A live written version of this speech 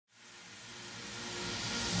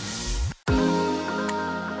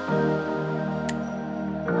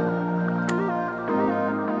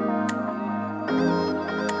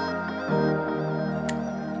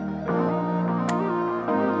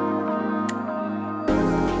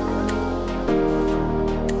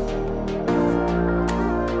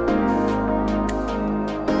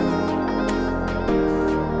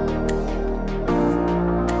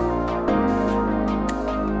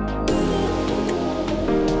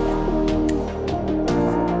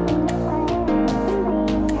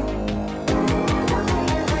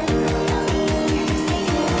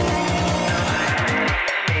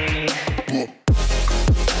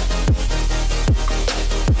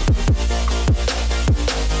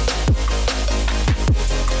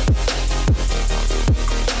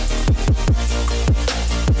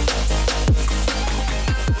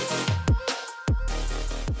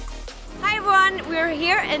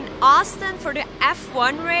Austin for the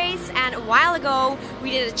F1 race, and a while ago we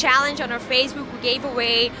did a challenge on our Facebook. We gave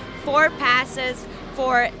away 4 passes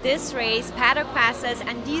for this race, Paddock Passes,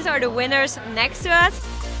 and these are the winners next to us.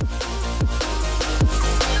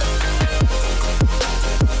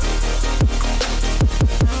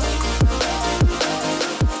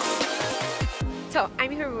 So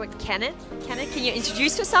I'm here with Kenneth. Kenneth, can you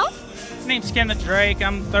introduce yourself? My name's Kenneth Drake.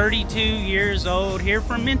 I'm 32 years old, here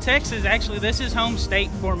from in Texas. Actually, this is home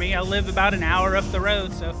state for me. I live about an hour up the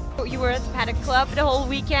road. So you were at the Paddock Club the whole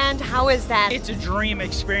weekend. How is that? It's a dream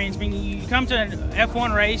experience. I mean, you come to an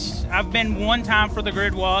F1 race. I've been one time for the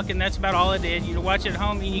grid walk, and that's about all I did. You watch it at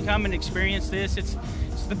home, and you come and experience this. It's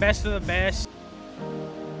the best of the best.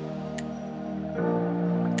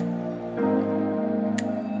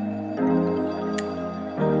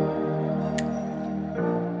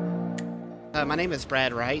 My name is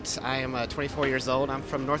Brad Wright. I am 24 years old. I'm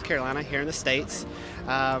from North Carolina here in the States.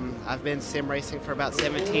 I've been sim racing for about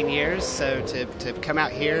 17 years, so to come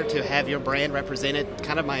out here to have your brand represented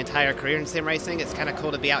kind of my entire career in sim racing, it's kind of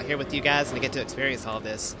cool to be out here with you guys and to get to experience all of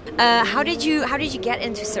this. How did you get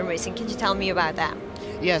into sim racing? Can you tell me about that?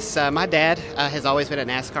 Yes, my dad has always been a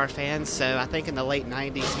NASCAR fan, so I think in the late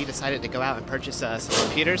 90s he decided to go out and purchase some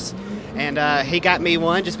computers. And he got me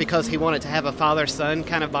one just because he wanted to have a father-son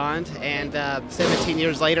kind of bond. And 17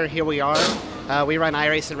 years later, here we are. We run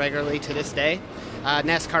iRacing regularly to this day.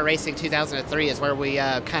 NASCAR Racing 2003 is where we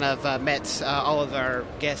kind of met all of our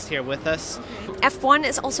guests here with us. F1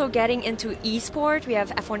 is also getting into esports. We have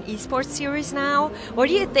F1 esports series now. What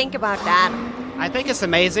do you think about that? I think it's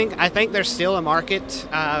amazing. I think there's still a market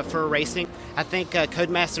for racing. I think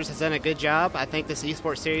Codemasters has done a good job. I think this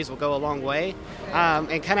esports series will go a long way.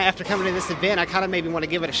 And kind of after coming to this event, I kind of maybe want to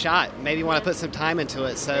give it a shot. Maybe want to put some time into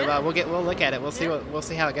it. So we'll look at it. We'll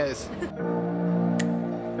see how it goes.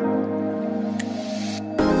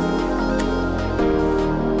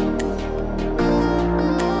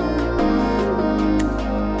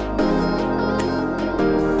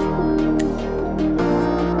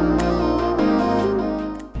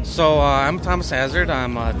 So I'm Thomas Hazard.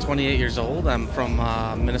 I'm 28 years old. I'm from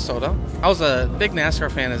Minnesota. I was a big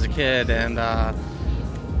NASCAR fan as a kid, and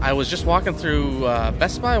I was just walking through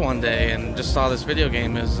Best Buy one day and just saw this video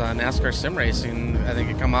game. It was NASCAR Sim Racing. I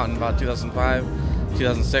think it came out in about 2005,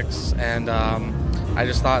 2006, and I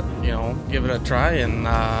just thought, give it a try, and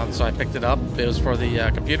so I picked it up. It was for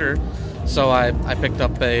the computer, so I picked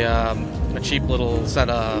up a cheap little set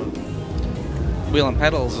of wheel and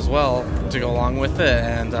pedals as well to go along with it,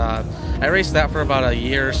 and I raced that for about a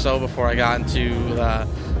year or so before I got into the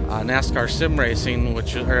NASCAR Sim Racing,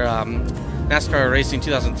 NASCAR Racing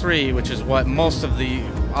 2003, which is what most of the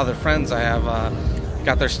other friends I have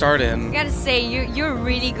got their start in. I gotta say, you're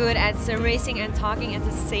really good at sim racing and talking at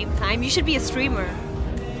the same time. You should be a streamer.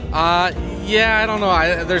 Yeah, I don't know.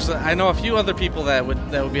 I know a few other people that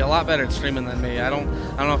would be a lot better at streaming than me. I don't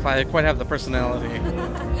know if I quite have the personality.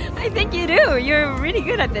 I think you do. You're really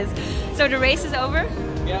good at this. So the race is over?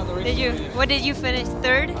 Yeah, the race is over. What did you finish?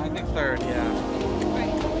 Third? I think third, yeah.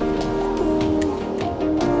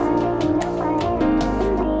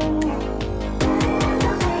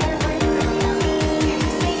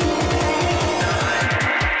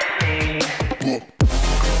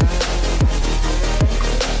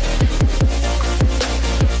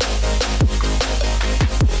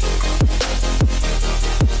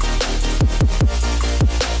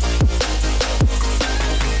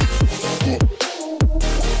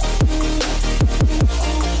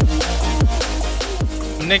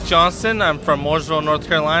 Nick Johnston. I'm from Mooresville, North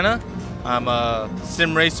Carolina. I'm a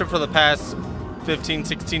sim racer for the past 15,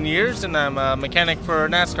 16 years, and I'm a mechanic for a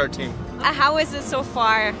NASCAR team. How is it so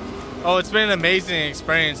far? Oh, it's been an amazing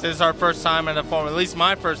experience. This is our first time at at least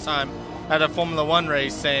my first time at a Formula One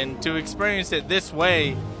race, and to experience it this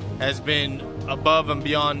way has been above and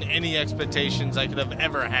beyond any expectations I could have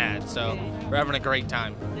ever had. So we're having a great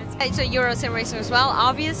time. So you're a sim racer as well,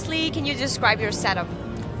 obviously. Can you describe your setup?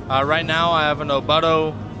 Right now I have an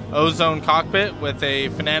Obuto Ozone cockpit with a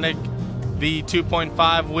Fanatec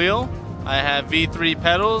V2.5 wheel. I have V3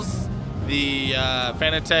 pedals, the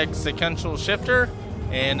Fanatec sequential shifter,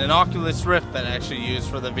 and an Oculus Rift that I actually use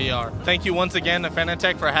for the VR. Thank you once again to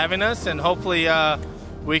Fanatec for having us, and hopefully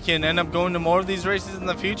we can end up going to more of these races in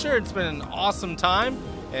the future. It's been an awesome time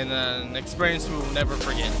and an experience we will never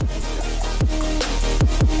forget.